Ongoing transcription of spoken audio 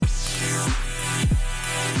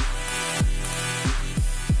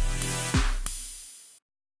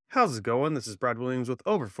How's it going? This is Brad Williams with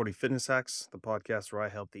Over 40 Fitness Hacks, the podcast where I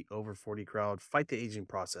help the over 40 crowd fight the aging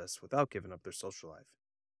process without giving up their social life.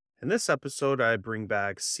 In this episode, I bring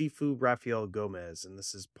back Sifu Rafael Gomez, and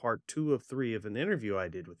this is part 2 of 3 of an interview I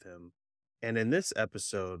did with him. And in this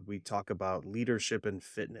episode, we talk about leadership and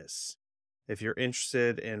fitness. If you're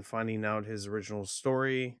interested in finding out his original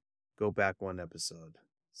story, go back one episode.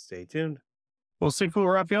 Stay tuned. Well,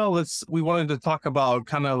 Sifu Rafael, we wanted to talk about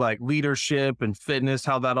kind of like leadership and fitness,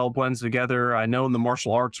 how that all blends together. I know in the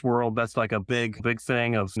martial arts world, that's like a big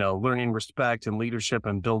thing of, learning respect and leadership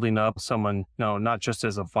and building up someone, not just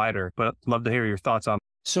as a fighter, but love to hear your thoughts on.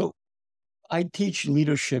 So I teach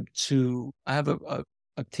leadership I have a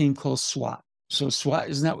team called SWAT. So SWAT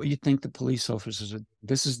is not what you think the police officers are.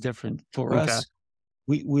 This is different. For Okay. us,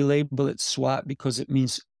 we label it SWAT because it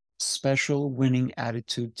means Special Winning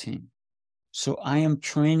Attitude Team. So I am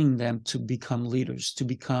training them to become leaders, to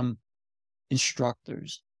become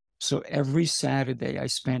instructors. So every Saturday I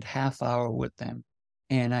spend half hour with them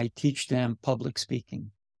and I teach them public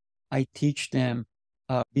speaking. I teach them,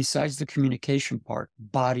 besides the communication part,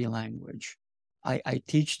 body language. I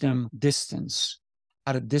teach them distance,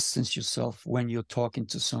 how to distance yourself when you're talking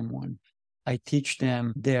to someone. I teach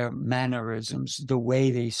them their mannerisms, the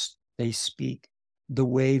way they speak, the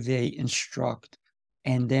way they instruct,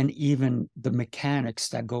 and then even the mechanics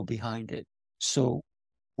that go behind it. So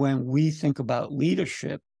when we think about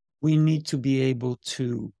leadership, we need to be able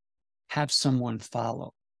to have someone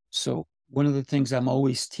follow. So one of the things I'm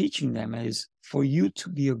always teaching them is for you to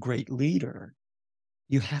be a great leader,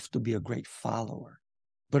 you have to be a great follower,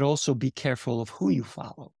 but also be careful of who you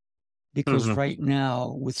follow. Because Mhm. right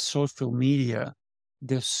now with social media,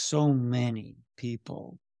 there's so many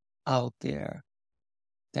people out there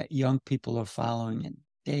that young people are following and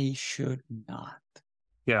they should not.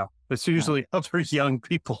 Yeah. It's Uh, usually other young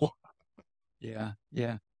people. yeah,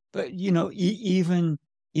 yeah. But even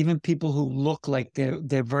people who look like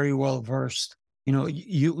they're very well versed,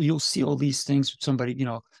 you'll see all these things with somebody,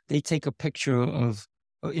 they take a picture of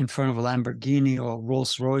in front of a Lamborghini or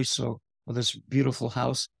Rolls Royce or this beautiful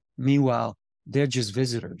house. Meanwhile, they're just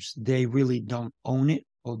visitors. They really don't own it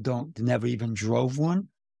or they never even drove one.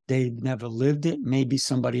 They never lived it. Maybe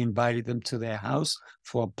somebody invited them to their house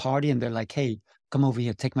for a party and they're like, hey, come over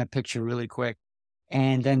here, take my picture really quick.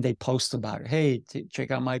 And then they post about it. Hey,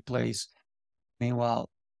 check out my place. Meanwhile,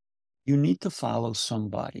 you need to follow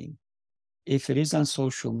somebody. If it is on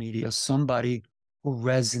social media, somebody who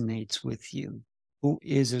resonates with you, who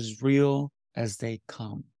is as real as they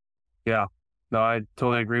come. Yeah. No, I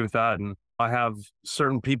totally agree with that. And I have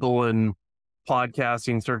certain people in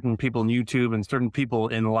podcasting, certain people in YouTube, and certain people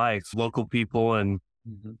in life, local people. Mhm.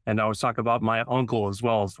 And I was talking about my uncle as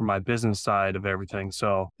well for my business side of everything.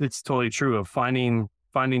 So it's totally true of finding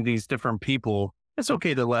these different people. It's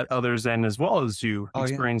okay to let others in as well as you Oh, yeah.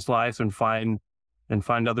 experience life and find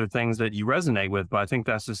other things that you resonate with. But I think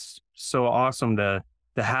that's just so awesome to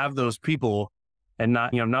have those people and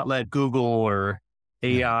not let Google or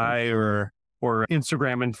AI or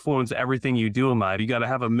Instagram influence everything you do in life. You got to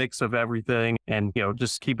have a mix of everything and,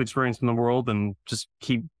 just keep experiencing the world and just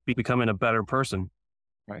keep becoming a better person.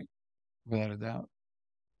 Right. Without a doubt.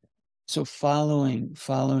 So following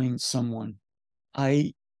someone,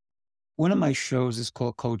 one of my shows is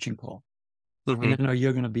called Coaching Call. And I know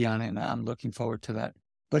you're going to be on it and I'm looking forward to that.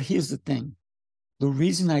 But here's the thing. The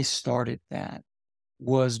reason I started that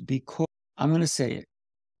was because I'm going to say it.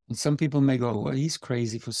 And some people may go, well, he's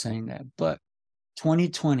crazy for saying that. But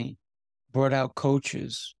 2020 brought out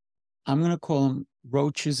coaches. I'm going to call them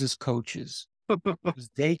roaches as coaches. Because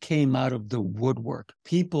they came out of the woodwork.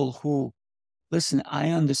 People who, listen,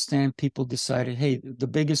 I understand people decided, hey, the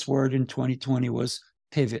biggest word in 2020 was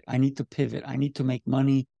pivot. I need to pivot. I need to make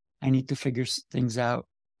money. I need to figure things out.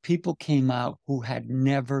 People came out who had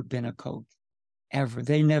never been a coach, ever.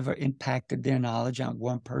 They never impacted their knowledge on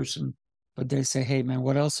one person, but they say, hey, man,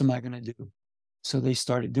 what else am I going to do? So they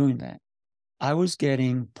started doing that. I was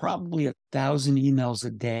getting probably 1,000 emails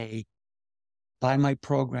a day. Buy my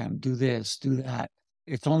program, do this, do that.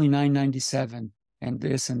 It's only $9.97 and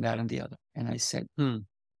this and that and the other. And I said,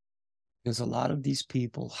 there's a lot of these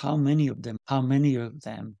people. How many of them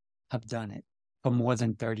have done it for more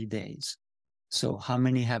than 30 days? So how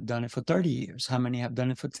many have done it for 30 years? How many have done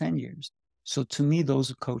it for 10 years? So to me, those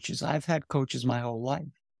are coaches. I've had coaches my whole life.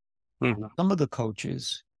 Mhm. Some of the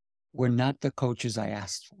coaches were not the coaches I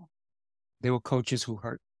asked for. They were coaches who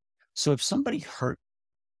hurt. So if somebody hurt,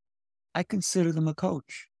 I consider them a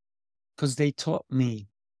coach because they taught me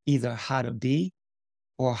either how to be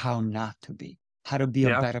or how not to be, how to be a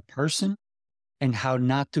Yeah. better person and how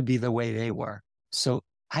not to be the way they were. So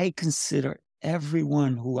I consider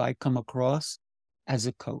everyone who I come across as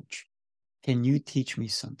a coach. Can you teach me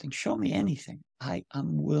something? Show me anything.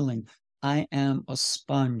 I'm willing. I am a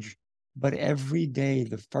sponge. But every day,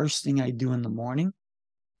 the first thing I do in the morning,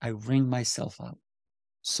 I wring myself out.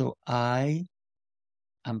 So I'm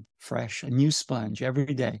fresh, a new sponge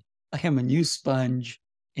every day. I am a new sponge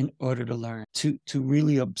in order to learn, to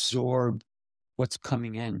really absorb what's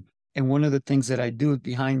coming in. And one of the things that I do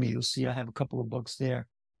behind me, you'll see I have a couple of books there.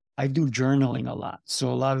 I do journaling a lot. So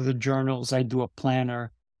a lot of the journals, I do a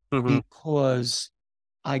planner because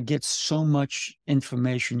I get so much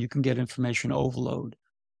information. You can get information overload,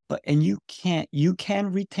 and you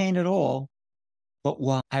can retain it all. But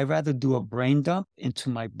while I rather do a brain dump into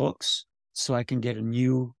my books so I can get a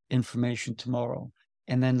new information tomorrow.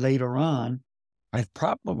 And then later on, I've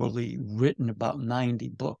probably written about 90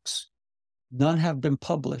 books. None have been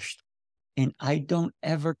published. And I don't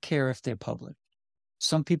ever care if they're published.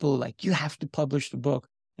 Some people are like, you have to publish the book.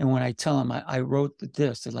 And when I tell them I wrote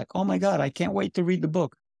this, they're like, oh my God, I can't wait to read the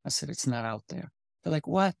book. I said, it's not out there. They're like,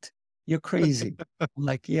 what? You're crazy. I'm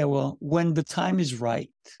like, yeah, well, when the time is right,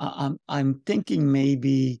 I'm thinking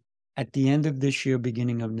maybe at the end of this year,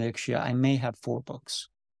 beginning of next year, I may have 4 books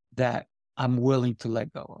that I'm willing to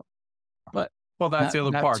let go of. But well, that's the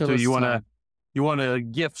other part too. You want to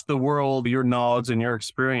gift the world your knowledge and your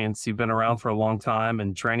experience. You've been around for a long time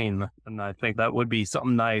and training. And I think that would be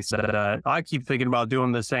something nice that I keep thinking about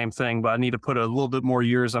doing the same thing, but I need to put a little bit more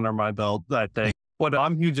years under my belt, I think. But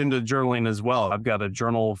I'm huge into journaling as well. I've got a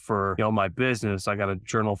journal for, my business. I got a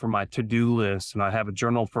journal for my to-do list, and I have a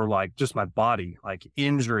journal for like just my body, like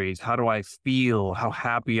injuries. How do I feel? How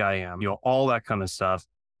happy I am? All that kind of stuff.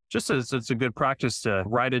 Just as it's a good practice to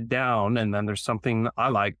write it down. And then there's something I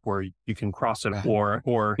like where you can cross it or,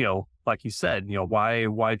 like you said,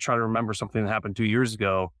 why try to remember something that happened 2 years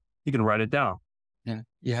ago? You can write it down. Yeah.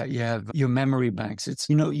 Yeah. You have your memory banks. It's,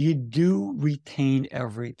 you do retain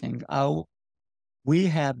everything. We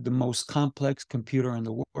have the most complex computer in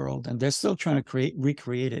the world, and they're still trying to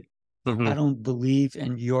recreate it. I don't believe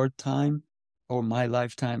in your time or my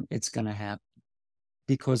lifetime it's going to happen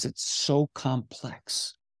because it's so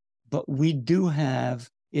complex. But we do have,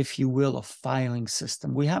 if you will, a filing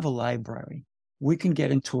system. We have a library. We can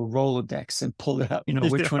get into a Rolodex and pull it up.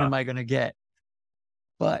 Which one am I going to get?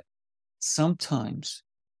 But sometimes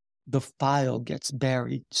the file gets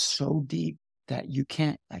buried so deep that you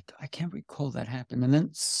can't, I can't recall that happened. And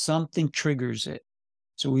then something triggers it.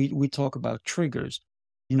 So we talk about triggers.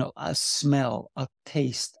 A smell, a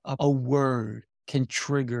taste, a word can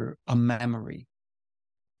trigger a memory.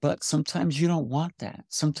 But sometimes you don't want that.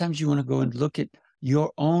 Sometimes you want to go and look at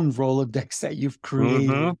your own Rolodex that you've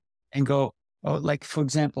created and go, oh, like, for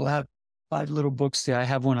example, I have 5 little books there. I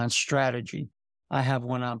have one on strategy. I have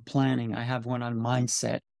one on planning. I have one on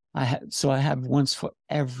mindset. I have ones for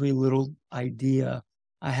every little idea.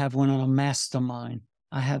 I have one on a mastermind.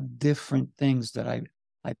 I have different things that I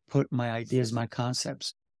put my ideas, my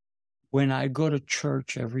concepts. When I go to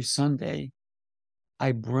church every Sunday,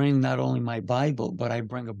 I bring not only my Bible, but I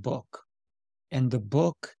bring a book. And the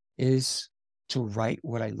book is to write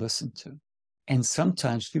what I listen to. And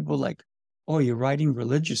sometimes people are like, oh, you're writing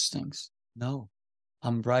religious things. No,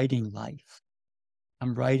 I'm writing life.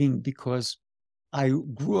 I'm writing because I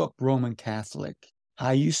grew up Roman Catholic.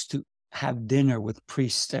 I used to have dinner with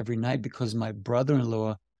priests every night because my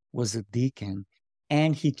brother-in-law was a deacon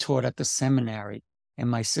and he taught at the seminary. And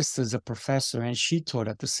my sister's a professor and she taught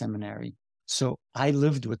at the seminary. So I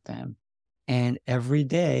lived with them. And every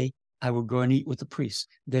day I would go and eat with the priest.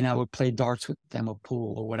 Then I would play darts with them or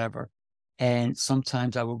pool or whatever. And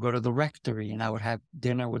sometimes I would go to the rectory and I would have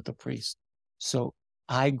dinner with the priest. So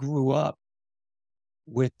I grew up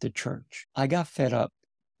with the church. I got fed up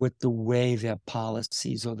with the way their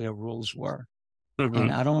policies or their rules were.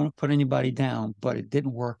 And I don't want to put anybody down, but it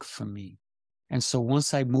didn't work for me. And so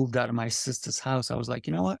once I moved out of my sister's house, I was like,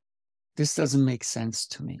 you know what? This doesn't make sense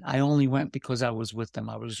to me. I only went because I was with them.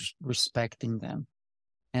 I was respecting them.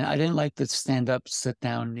 And I didn't like to stand up, sit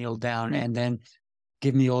down, kneel down, and then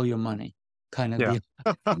give me all your money kind of deal.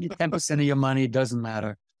 Give me 10% of your money, it doesn't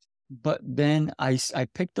matter. But then I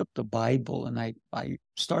picked up the Bible and I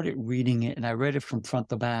started reading it and I read it from front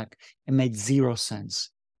to back. It made 0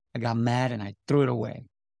 sense. I got mad and I threw it away.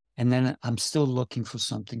 And then I'm still looking for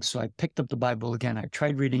something. So I picked up the Bible again. I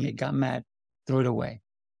tried reading it, got mad, threw it away.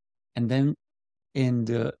 And then in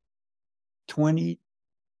the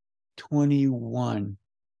 2021, I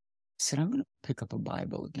said, I'm going to pick up a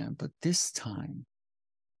Bible again, but this time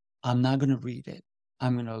I'm not going to read it.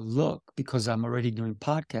 I'm going to look because I'm already doing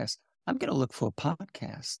podcasts. I'm going to look for a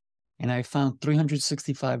podcast And I found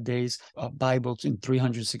 365 days of Bibles in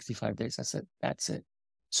 365 days. I said, that's it.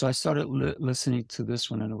 So I started listening to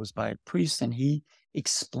this one, and it was by a priest, and he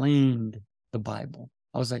explained the Bible.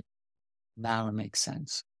 I was like, now it makes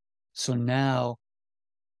sense. So now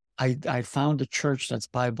I found a church that's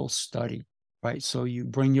Bible study, right? So you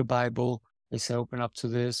bring your Bible, they say, open up to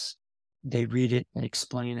this. They read it, they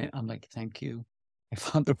explain it. I'm like, thank you. I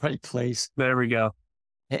found the right place. There we go.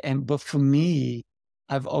 But for me,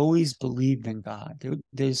 I've always believed in God.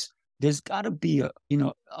 There's got to be a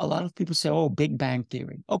lot of people say, oh, Big Bang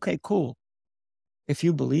Theory. Okay, cool. If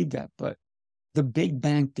you believe that, but the Big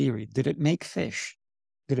Bang Theory, did it make fish?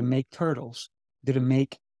 Did it make turtles? Did it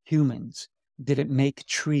make humans? Did it make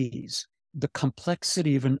trees? The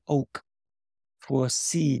complexity of an oak for a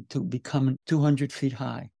seed to become 200 feet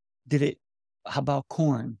high. How about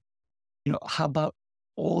corn? How about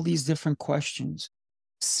all these different questions?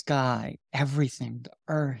 Sky, everything, the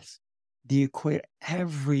earth, the equator,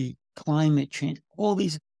 every climate change, all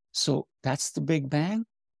these. So that's the Big Bang?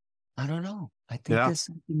 I don't know. I think there's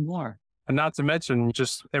something more. And not to mention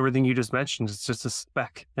just everything you just mentioned, it's just a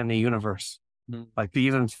speck in the universe. Like to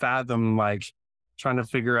even fathom, like trying to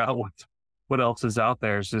figure out what else is out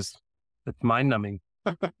there is it's mind numbing.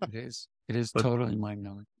 It is totally mind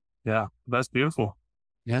numbing. Yeah. That's beautiful.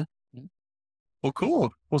 Yeah. Well,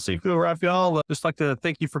 cool. Well, Sifu, Rafael, just like to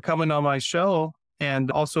thank you for coming on my show. And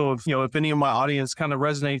also, if any of my audience kind of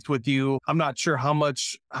resonates with you, I'm not sure how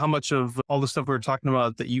much of all the stuff we were talking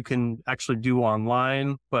about that you can actually do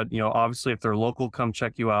online. But, obviously, if they're local, come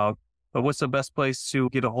check you out. But what's the best place to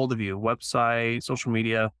get a hold of you? Website, social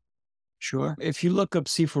media? Sure. If you look up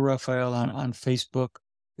Sifu Rafael on Facebook,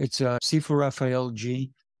 it's Sifu Rafael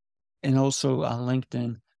G, and also on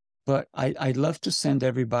LinkedIn. But I'd love to send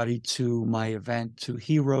everybody to my event, to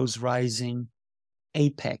Heroes Rising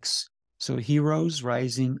Apex. So Heroes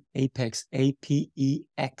Rising Apex, APEX.com.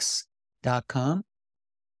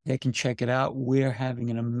 They can check it out. We're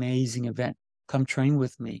having an amazing event. Come train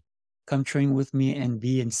with me. Come train with me and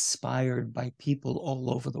be inspired by people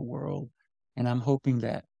all over the world. And I'm hoping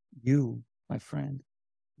that you, my friend,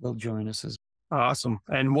 will join us as well. Awesome.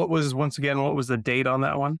 And what was the date on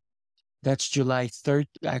that one? That's July 3rd,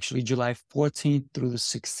 actually July 14th through the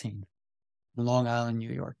 16th, in Long Island,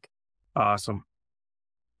 New York. Awesome.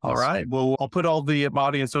 All right. Well, I'll put all the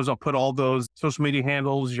audiences, I'll put all those social media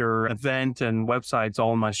handles, your event and websites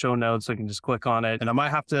all in my show notes. So you can just click on it. And I might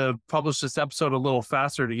have to publish this episode a little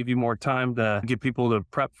faster to give you more time to get people to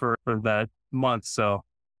prep for that month. So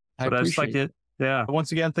I appreciate it. Yeah.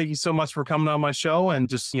 Once again, thank you so much for coming on my show. And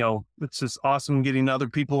just, it's just awesome getting other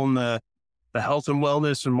people in the health and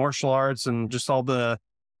wellness and martial arts and just all the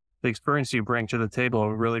experience you bring to the table. I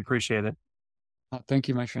really appreciate it. Thank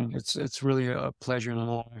you, my friend. It's really a pleasure and an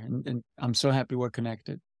honor. And I'm so happy we're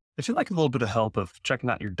connected. If you'd like a little bit of help of checking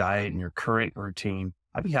out your diet and your current routine,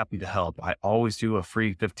 I'd be happy to help. I always do a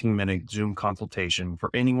free 15-minute Zoom consultation for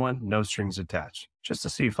anyone, no strings attached, just to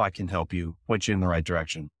see if I can help you, point you in the right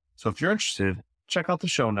direction. So if you're interested, check out the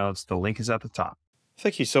show notes. The link is at the top.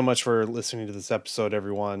 Thank you so much for listening to this episode,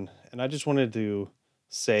 everyone. And I just wanted to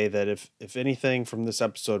say that if anything from this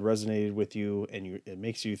episode resonated with you and it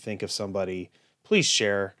makes you think of somebody, please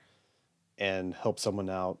share and help someone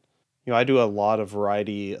out. I do a lot of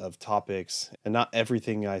variety of topics, and not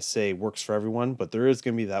everything I say works for everyone, but there is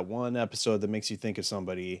going to be that one episode that makes you think of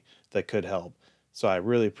somebody that could help. So I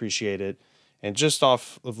really appreciate it. And just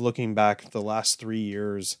off of looking back the last 3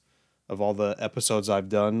 years of all the episodes I've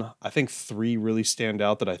done, I think 3 really stand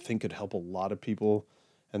out that I think could help a lot of people.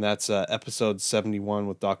 And that's episode 71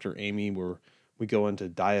 with Dr. Amy, where we go into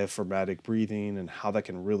diaphragmatic breathing and how that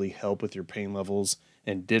can really help with your pain levels,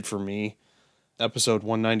 and did for me. Episode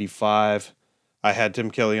 195, I had Tim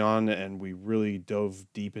Kelly on, and we really dove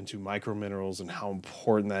deep into microminerals and how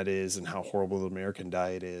important that is and how horrible the American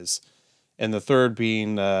diet is. And the third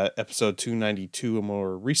being episode 292, a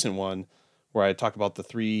more recent one, where I talk about the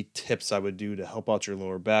 3 tips I would do to help out your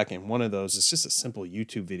lower back. And one of those is just a simple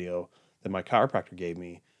YouTube video that my chiropractor gave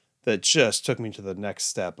me that just took me to the next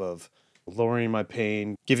step of lowering my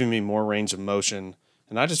pain, giving me more range of motion.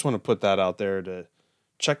 And I just want to put that out there to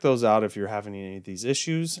check those out if you're having any of these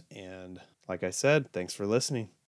issues. And like I said, thanks for listening.